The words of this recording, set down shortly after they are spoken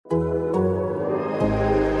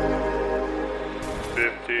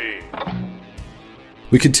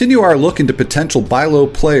We continue our look into potential buy low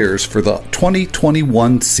players for the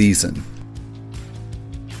 2021 season.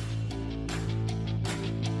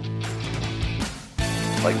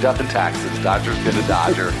 Like death and taxes, Dodger's been a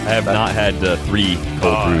Dodger. I have not had 3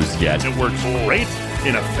 cold brews yet. It works great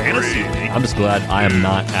in a fantasy league. I'm just glad I am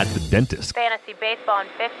not at the dentist. Fantasy Baseball in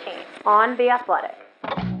 15 on The Athletic.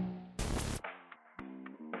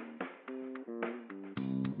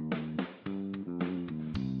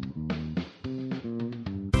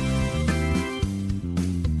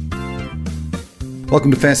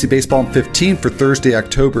 Welcome to Fantasy Baseball in 15 for Thursday,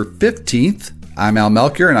 October 15th. I'm Al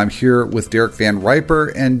Melchior, and I'm here with Derek Van Riper.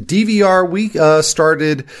 And DVR, we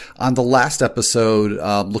started on the last episode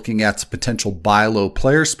looking at potential buy low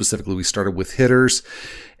players. Specifically, we started with hitters.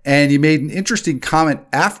 And you made an interesting comment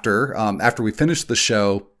after we finished the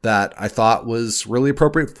show that I thought was really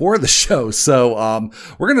appropriate for the show. So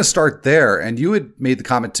we're going to start there. And you had made the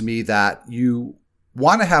comment to me that you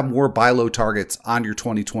want to have more buy low targets on your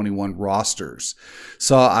 2021 rosters.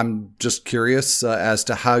 So I'm just curious as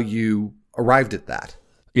to how you arrived at that.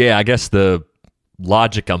 Yeah, I guess the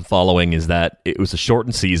logic I'm following is that it was a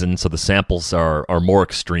shortened season, so the samples are more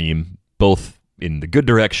extreme, both in the good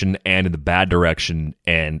direction and in the bad direction,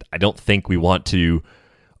 and I don't think we want to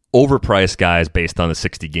overprice guys based on a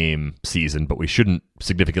 60-game season, but we shouldn't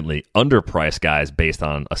significantly underprice guys based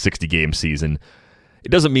on a 60-game season. It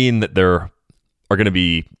doesn't mean that there are going to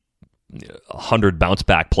be 100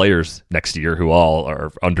 bounce-back players next year who all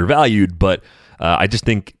are undervalued, but I just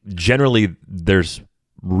think generally there's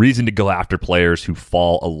reason to go after players who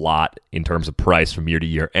fall a lot in terms of price from year to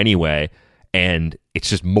year anyway, and it's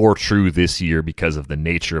just more true this year because of the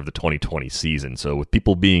nature of the 2020 season. So with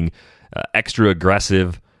people being extra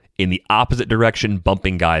aggressive in the opposite direction,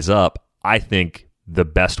 bumping guys up, I think the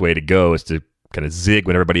best way to go is to kind of zig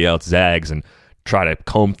when everybody else zags and try to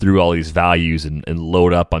comb through all these values and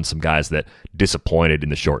load up on some guys that disappointed in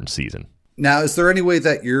the shortened season. Now, is there any way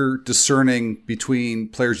that you're discerning between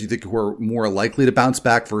players you think who are more likely to bounce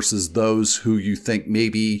back versus those who you think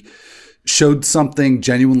maybe showed something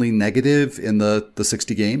genuinely negative in the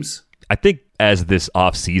 60 games? I think as this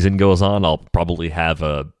off season goes on, I'll probably have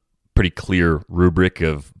a pretty clear rubric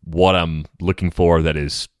of what I'm looking for that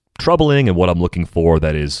is troubling and what I'm looking for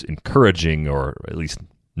that is encouraging or at least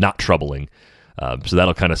not troubling. So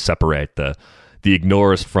that'll kind of separate the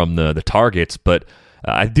ignores from the targets. But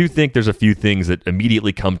I do think there's a few things that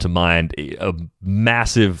immediately come to mind. A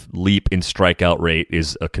massive leap in strikeout rate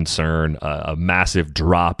is a concern. A massive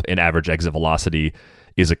drop in average exit velocity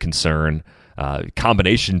is a concern.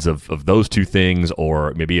 Combinations of those two things,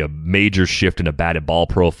 or maybe a major shift in a batted ball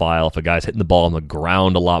profile. If a guy's hitting the ball on the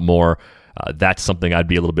ground a lot more, that's something I'd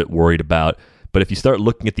be a little bit worried about. But if you start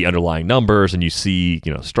looking at the underlying numbers and you see,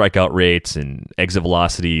 strikeout rates and exit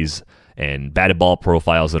velocities and batted ball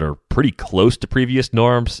profiles that are pretty close to previous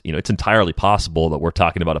norms, it's entirely possible that we're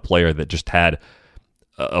talking about a player that just had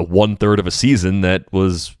a 1/3 of a season that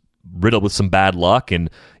was riddled with some bad luck. And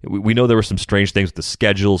we know there were some strange things with the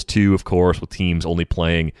schedules too, of course, with teams only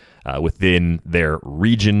playing within their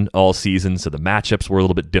region all season. So the matchups were a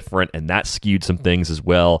little bit different, and that skewed some things as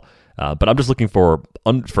well. But I'm just looking for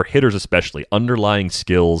hitters especially, underlying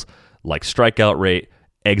skills like strikeout rate,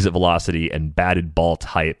 exit velocity, and batted ball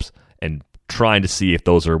types, and trying to see if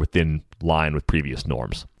those are within line with previous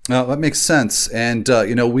norms. That makes sense. And,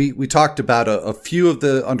 we talked about a few of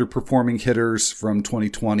the underperforming hitters from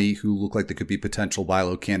 2020 who look like they could be potential buy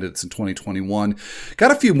low candidates in 2021. Got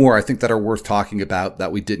a few more I think that are worth talking about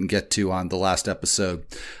that we didn't get to on the last episode.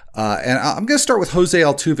 And I'm going to start with Jose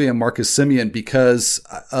Altuve and Marcus Semien because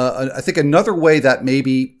I think another way that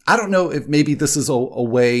maybe, I don't know if maybe this is a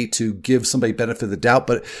way to give somebody benefit of the doubt,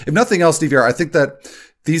 but if nothing else, DVR, I think that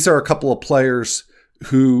these are a couple of players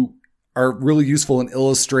who are really useful in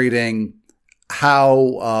illustrating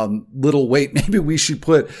how little weight maybe we should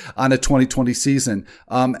put on a 2020 season.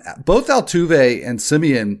 Both Altuve and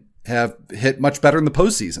Semien have hit much better in the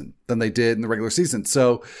postseason than they did in the regular season.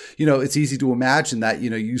 So, it's easy to imagine that,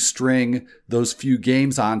 you string those few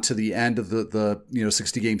games on to the end of the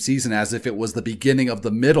 60 game season as if it was the beginning of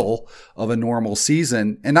the middle of a normal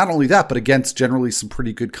season. And not only that, but against generally some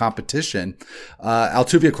pretty good competition.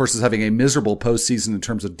 Altuve, of course, is having a miserable postseason in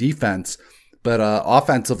terms of defense, but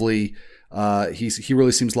offensively, he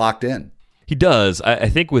really seems locked in. He does. I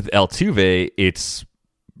think with Altuve, it's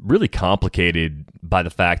really complicated by the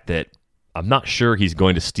fact that I'm not sure he's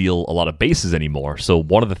going to steal a lot of bases anymore. So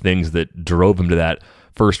one of the things that drove him to that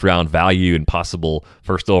first-round value and possible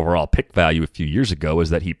first overall pick value a few years ago is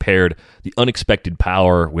that he paired the unexpected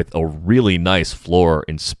power with a really nice floor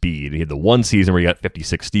and speed. He had the one season where he got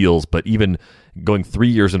 56 steals, but even going 3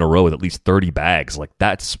 years in a row with at least 30 bags, like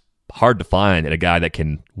that's hard to find in a guy that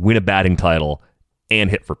can win a batting title and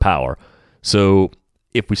hit for power. So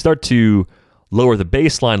if we start to lower the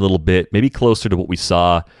baseline a little bit, maybe closer to what we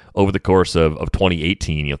saw over the course of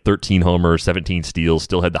 2018, 13 homers, 17 steals,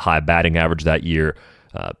 still had the high batting average that year,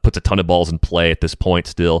 puts a ton of balls in play at this point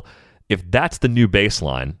still. If that's the new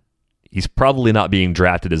baseline, he's probably not being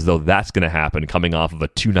drafted as though that's going to happen coming off of a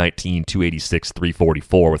 219, 286,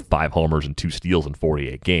 344 with 5 homers and 2 steals in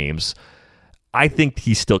 48 games. I think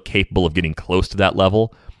he's still capable of getting close to that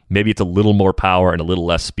level. Maybe it's a little more power and a little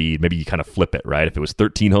less speed. Maybe you kind of flip it, right? If it was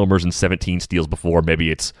 13 homers and 17 steals before,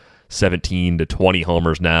 maybe it's 17 to 20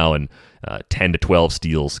 homers now and 10 to 12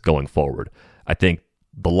 steals going forward. I think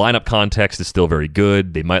the lineup context is still very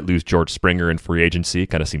good. They might lose George Springer in free agency.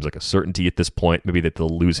 Kind of seems like a certainty at this point. Maybe that they'll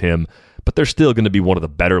lose him, but they're still going to be one of the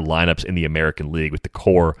better lineups in the American League with the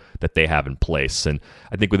core that they have in place. And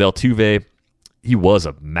I think with Altuve, he was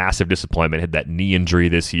a massive disappointment, had that knee injury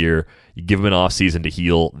this year. You give him an offseason to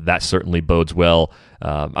heal, that certainly bodes well.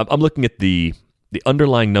 I'm looking at the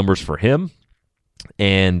underlying numbers for him,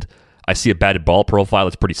 and I see a batted ball profile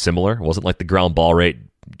that's pretty similar. It wasn't like the ground ball rate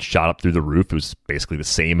shot up through the roof. It was basically the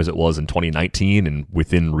same as it was in 2019 and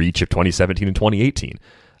within reach of 2017 and 2018.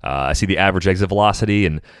 I see the average exit velocity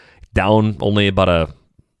and down only about a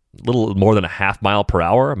little more than a half mile per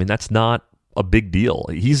hour. I mean, that's not a big deal.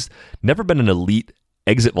 He's never been an elite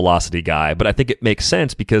exit velocity guy, but I think it makes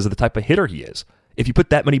sense because of the type of hitter he is. If you put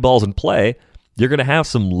that many balls in play, you're going to have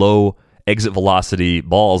some low exit velocity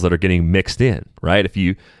balls that are getting mixed in, right? If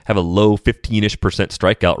you have a low 15-ish%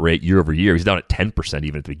 strikeout rate year over year, he's down at 10%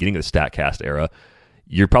 even at the beginning of the StatCast era,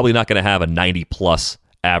 you're probably not going to have a 90-plus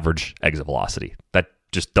average exit velocity. That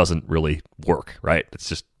just doesn't really work, right? It's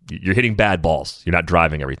just, you're hitting bad balls. You're not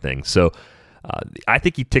driving everything. So I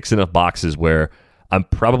think he ticks enough boxes where I'm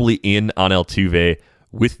probably in on Altuve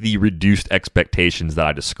with the reduced expectations that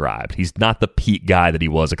I described. He's not the peak guy that he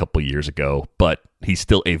was a couple of years ago, but he's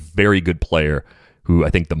still a very good player who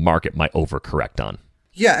I think the market might overcorrect on.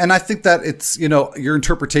 Yeah, and I think that it's, your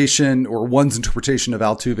interpretation or one's interpretation of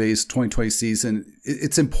Altuve's 2020 season,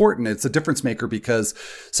 it's important. It's a difference maker because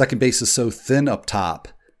second base is so thin up top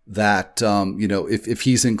that, if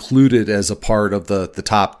he's included as a part of the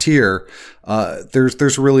top tier,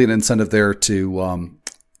 there's really an incentive there to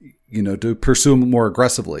pursue him more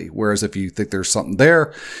aggressively. Whereas if you think there's something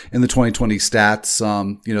there in the 2020 stats,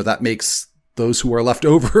 that makes those who are left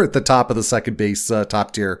over at the top of the second base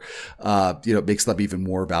top tier, it makes them even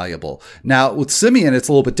more valuable. Now with Semien, it's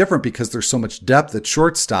a little bit different because there's so much depth at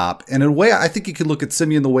shortstop. And in a way, I think you can look at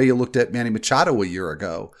Semien the way you looked at Manny Machado a year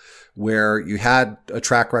ago, where you had a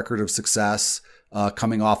track record of success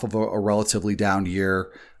coming off of a relatively down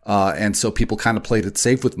year. And so people kind of played it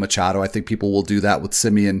safe with Machado. I think people will do that with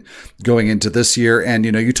Semien going into this year. And,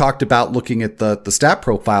 you talked about looking at the stat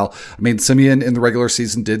profile. I mean, Semien in the regular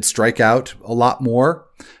season did strike out a lot more.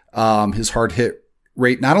 His hard hit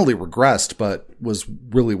rate not only regressed, but was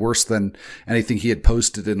really worse than anything he had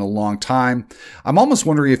posted in a long time. I'm almost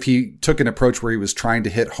wondering if he took an approach where he was trying to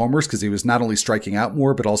hit homers because he was not only striking out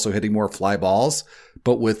more, but also hitting more fly balls,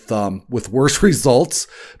 but with worse results.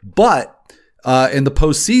 But in the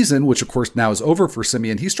postseason, which of course now is over for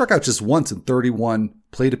Semien, he struck out just once in 31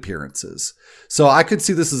 plate appearances. So I could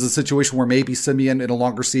see this as a situation where maybe Semien in a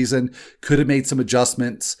longer season could have made some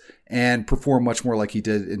adjustments and performed much more like he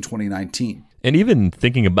did in 2019. And even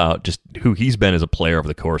thinking about just who he's been as a player over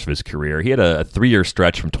the course of his career, he had a 3-year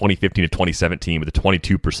stretch from 2015 to 2017 with a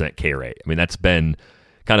 22% K rate. I mean, that's been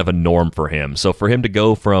kind of a norm for him. So for him to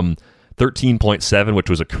go from 13.7, which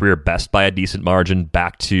was a career best by a decent margin,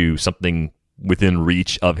 back to something within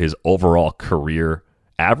reach of his overall career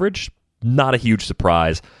average, not a huge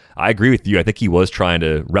surprise. I agree with you. I think he was trying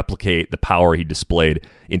to replicate the power he displayed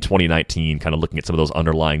in 2019, kind of looking at some of those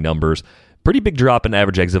underlying numbers. Pretty big drop in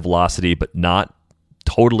average exit velocity, but not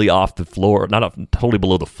totally off the floor, totally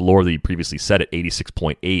below the floor that he previously set at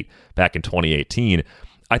 86.8 back in 2018.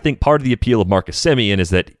 I think part of the appeal of Marcus Semien is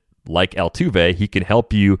that, like Altuve, he can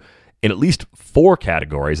help you in at least 4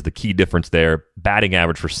 categories. The key difference there, batting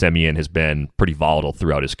average for Semien has been pretty volatile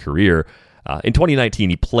throughout his career. In 2019,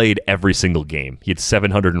 he played every single game. He had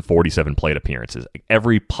 747 plate appearances.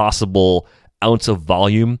 Every possible ounce of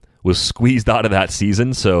volume was squeezed out of that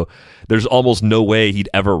season, so there's almost no way he'd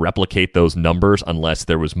ever replicate those numbers unless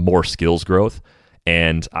there was more skills growth.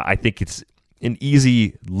 And I think an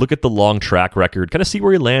easy look at the long track record, kind of see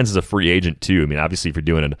where he lands as a free agent too. I mean, obviously if you're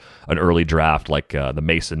doing an early draft like the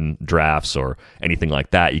Mason drafts or anything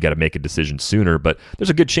like that, you got to make a decision sooner, but there's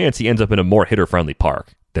a good chance he ends up in a more hitter-friendly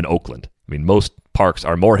park than Oakland. I mean, most parks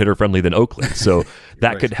are more hitter-friendly than Oakland, so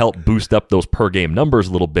that could help boost up those per-game numbers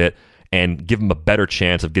a little bit and give him a better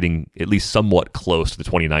chance of getting at least somewhat close to the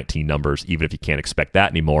 2019 numbers, even if you can't expect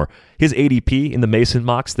that anymore. His ADP in the Mason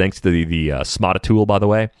mocks, thanks to the Smata tool, by the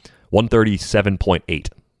way, 137.8.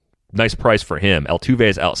 Nice price for him. Altuve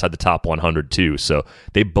is outside the top 100 too, so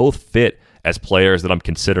they both fit as players that I'm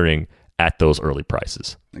considering at those early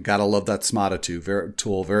prices. I gotta love that Smata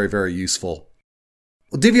tool. Very, very useful.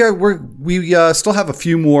 Well, DVI, we still have a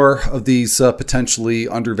few more of these potentially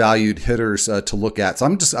undervalued hitters to look at, so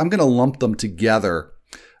I'm going to lump them together.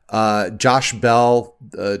 Josh Bell,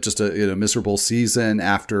 just a miserable season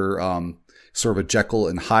after sort of a Jekyll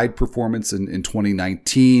and Hyde performance in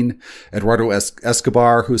 2019. Eduardo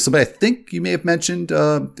Escobar, who is somebody I think you may have mentioned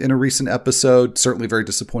in a recent episode. Certainly very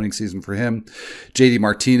disappointing season for him. JD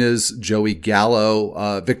Martinez, Joey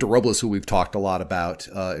Gallo, Victor Robles, who we've talked a lot about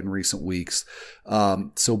in recent weeks.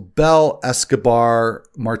 So Bell, Escobar,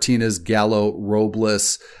 Martinez, Gallo,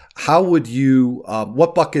 Robles. How would you,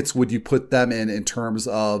 what buckets would you put them in terms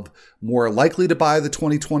of more likely to buy the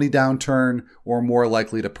 2020 downturn or more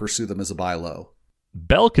likely to pursue them as a buy low?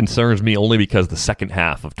 Bell concerns me only because the second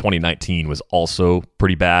half of 2019 was also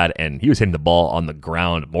pretty bad, and he was hitting the ball on the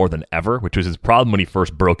ground more than ever, which was his problem when he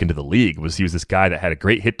first broke into the league. Was he was this guy that had a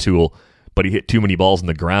great hit tool, but he hit too many balls on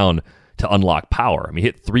the ground to unlock power. I mean, he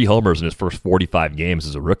hit 3 homers in his first 45 games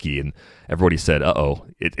as a rookie, and everybody said,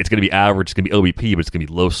 it's going to be average, it's going to be OBP, but it's going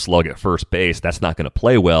to be low slug at first base. That's not going to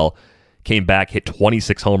play well. Came back, hit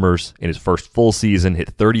 26 homers in his first full season, hit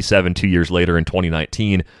 37 2 years later in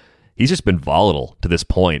 2019. He's just been volatile to this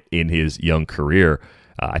point in his young career.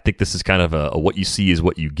 I think this is kind of a what you see is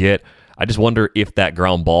what you get. I just wonder if that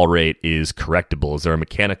ground ball rate is correctable. Is there a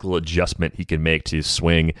mechanical adjustment he can make to his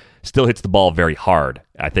swing? Still hits the ball very hard.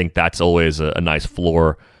 I think that's always a nice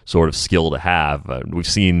floor sort of skill to have. We've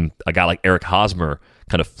seen a guy like Eric Hosmer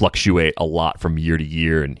kind of fluctuate a lot from year to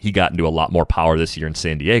year, and he got into a lot more power this year in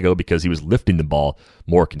San Diego because he was lifting the ball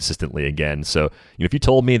more consistently again. So, if you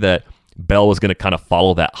told me that Bell was going to kind of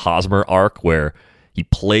follow that Hosmer arc where he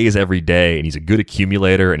plays every day and he's a good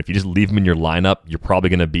accumulator, and if you just leave him in your lineup, you're probably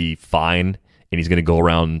going to be fine, and he's going to go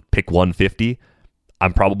around pick 150,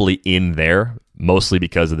 I'm probably in there, mostly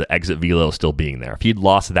because of the exit velo still being there. If he'd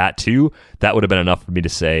lost that too, that would have been enough for me to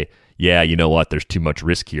say, yeah, you know what, there's too much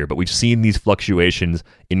risk here. But we've seen these fluctuations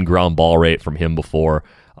in ground ball rate from him before.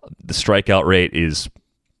 The strikeout rate is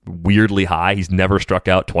weirdly high. He's never struck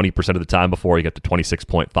out 20% of the time before. He got to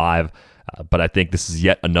 26.5. But I think this is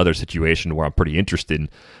yet another situation where I'm pretty interested.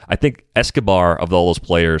 I think Escobar, of all those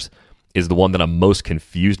players, is the one that I'm most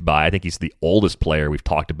confused by. I think he's the oldest player we've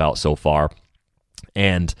talked about so far.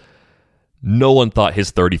 And no one thought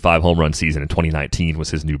his 35 home run season in 2019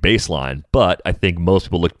 was his new baseline. But I think most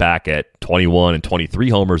people look back at 21 and 23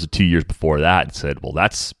 homers the 2 years before that and said, well,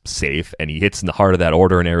 that's safe. And he hits in the heart of that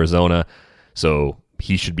order in Arizona, so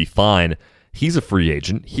he should be fine. He's a free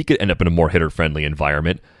agent. He could end up in a more hitter-friendly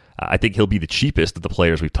environment. I think he'll be the cheapest of the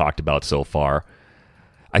players we've talked about so far.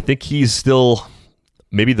 I think he's still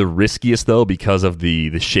maybe the riskiest, though, because of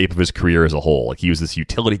the shape of his career as a whole. Like, he was this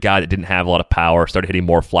utility guy that didn't have a lot of power, started hitting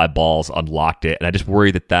more fly balls, unlocked it, and I just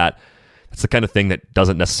worry that's the kind of thing that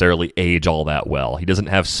doesn't necessarily age all that well. He doesn't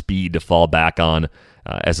have speed to fall back on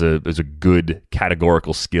as a good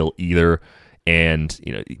categorical skill either, and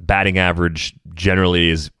batting average generally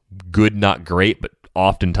is good, not great, but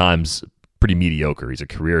oftentimes pretty mediocre. He's a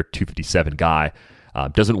career 257 guy.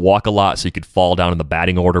 Doesn't walk a lot, so he could fall down in the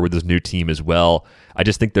batting order with his new team as well. I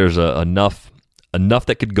just think there's enough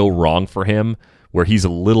that could go wrong for him where he's a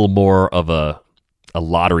little more of a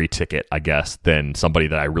lottery ticket, I guess, than somebody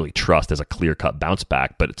that I really trust as a clear-cut bounce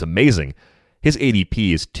back. But it's amazing. His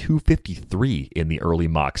ADP is 253 in the early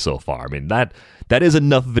mock so far. I mean, that is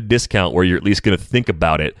enough of a discount where you're at least going to think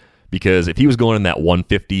about it, because if he was going in that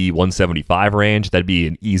 150, 175 range, that'd be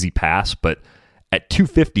an easy pass. But at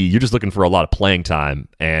 250, you're just looking for a lot of playing time,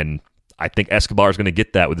 and I think Escobar is going to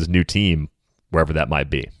get that with his new team, wherever that might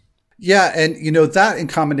be. Yeah, and that in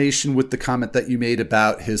combination with the comment that you made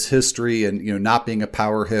about his history and not being a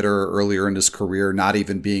power hitter earlier in his career, not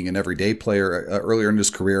even being an everyday player earlier in his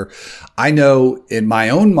career, I know in my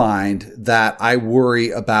own mind that I worry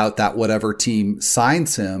about that whatever team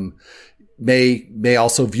signs him may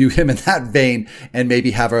also view him in that vein and maybe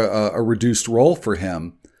have a reduced role for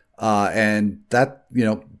him. And that,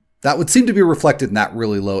 that would seem to be reflected in that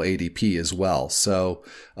really low ADP as well. So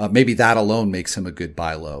maybe that alone makes him a good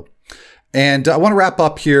buy low. And I want to wrap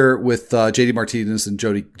up here with JD Martinez and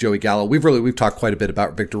Joey Gallo. We've talked quite a bit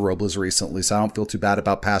about Victor Robles recently, so I don't feel too bad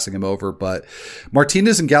about passing him over. But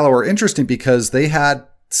Martinez and Gallo are interesting because they had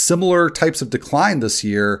similar types of decline this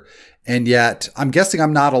year. And yet I'm guessing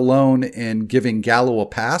I'm not alone in giving Gallo a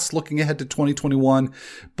pass looking ahead to 2021,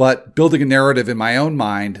 but building a narrative in my own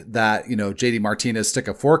mind that, JD Martinez stick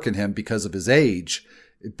a fork in him because of his age.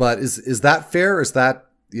 But is that fair? Is that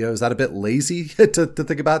a bit lazy to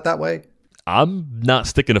think about it that way? I'm not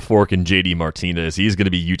sticking a fork in JD Martinez. He's going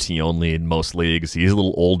to be UT only in most leagues. He's a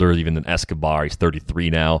little older even than Escobar. He's 33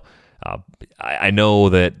 now. I know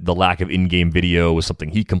that the lack of in-game video was something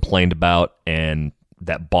he complained about, and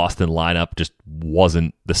that Boston lineup just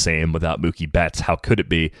wasn't the same without Mookie Betts. How could it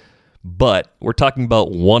be? But we're talking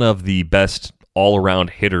about one of the best all-around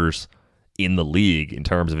hitters in the league in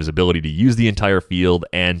terms of his ability to use the entire field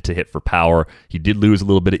and to hit for power. He did lose a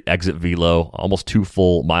little bit of exit velo, almost 2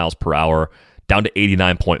 full miles per hour, down to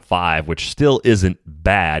 89.5, which still isn't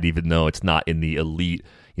bad, even though it's not in the elite,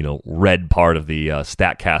 red part of the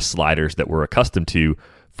StatCast sliders that we're accustomed to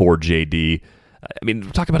for JD. I mean, we're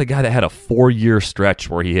talking about a guy that had a 4-year stretch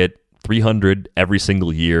where he hit 300 every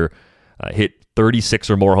single year, hit 36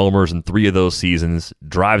 or more homers in 3 of those seasons,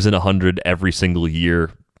 drives in 100 every single year.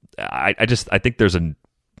 I think there's an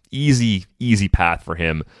easy path for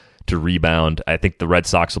him to rebound. I think the Red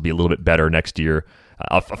Sox will be a little bit better next year.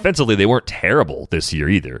 Offensively, they weren't terrible this year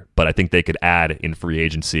either, but I think they could add in free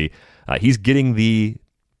agency. He's getting the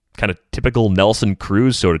kind of typical Nelson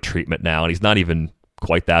Cruz sort of treatment now, and he's not even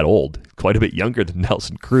quite that old, quite a bit younger than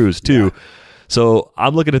Nelson Cruz too. Yeah. So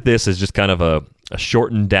I'm looking at this as just kind of a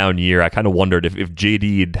shortened down year. I kind of wondered if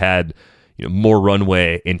JD had more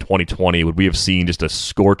runway in 2020, would we have seen just a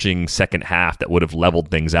scorching second half that would have leveled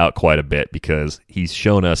things out quite a bit, because he's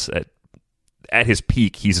shown us at his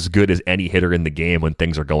peak, he's as good as any hitter in the game when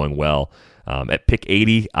things are going well. At pick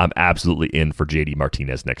 80, I'm absolutely in for JD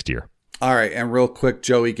Martinez next year. All right, and real quick,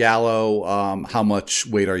 Joey Gallo, how much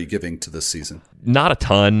weight are you giving to this season? Not a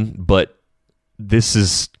ton, but this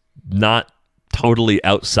is not totally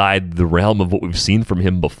outside the realm of what we've seen from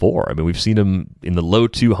him before. I mean, we've seen him in the low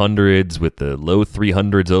 200s with the low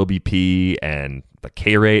 300s OBP, and the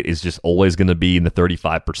K rate is just always going to be in the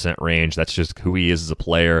 35% range. That's just who he is as a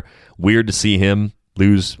player. Weird to see him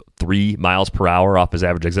lose 3 miles per hour off his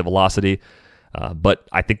average exit velocity. But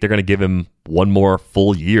I think they're going to give him one more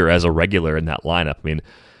full year as a regular in that lineup. I mean,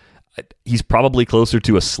 he's probably closer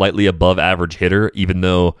to a slightly above average hitter, even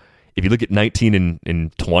though if you look at 19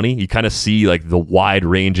 and 20, you kind of see like the wide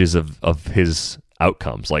ranges of his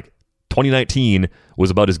outcomes. Like 2019 was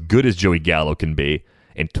about as good as Joey Gallo can be,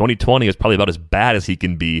 and 2020 is probably about as bad as he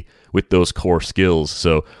can be with those core skills.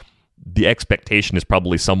 So the expectation is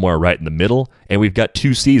probably somewhere right in the middle, and we've got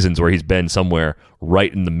 2 seasons where he's been somewhere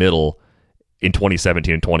right in the middle in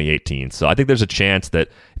 2017 and 2018. So I think there's a chance that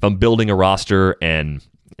if I'm building a roster and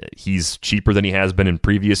he's cheaper than he has been in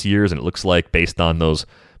previous years, and it looks like based on those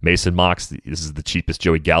Mason mocks, this is the cheapest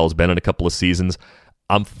Joey Gallo's been in a couple of seasons,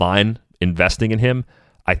 I'm fine investing in him.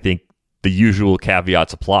 I think the usual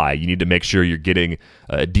caveats apply. You need to make sure you're getting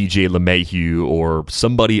DJ LeMahieu or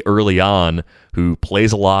somebody early on who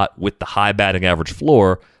plays a lot with the high batting average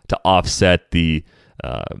floor to offset the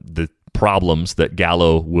problems that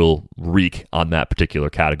Gallo will wreak on that particular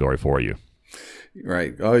category for you.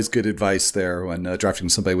 Right. Always good advice there when drafting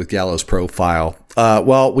somebody with Gallo's profile.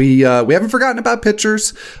 Well, we haven't forgotten about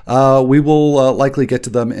pitchers. We will likely get to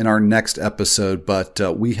them in our next episode, but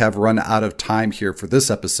we have run out of time here for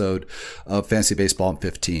this episode of Fantasy Baseball in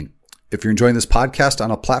 15. If you're enjoying this podcast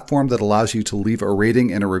on a platform that allows you to leave a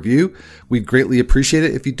rating and a review, we'd greatly appreciate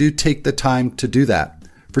it if you do take the time to do that.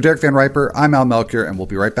 For Derek Van Riper, I'm Al Melchior, and we'll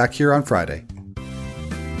be right back here on Friday.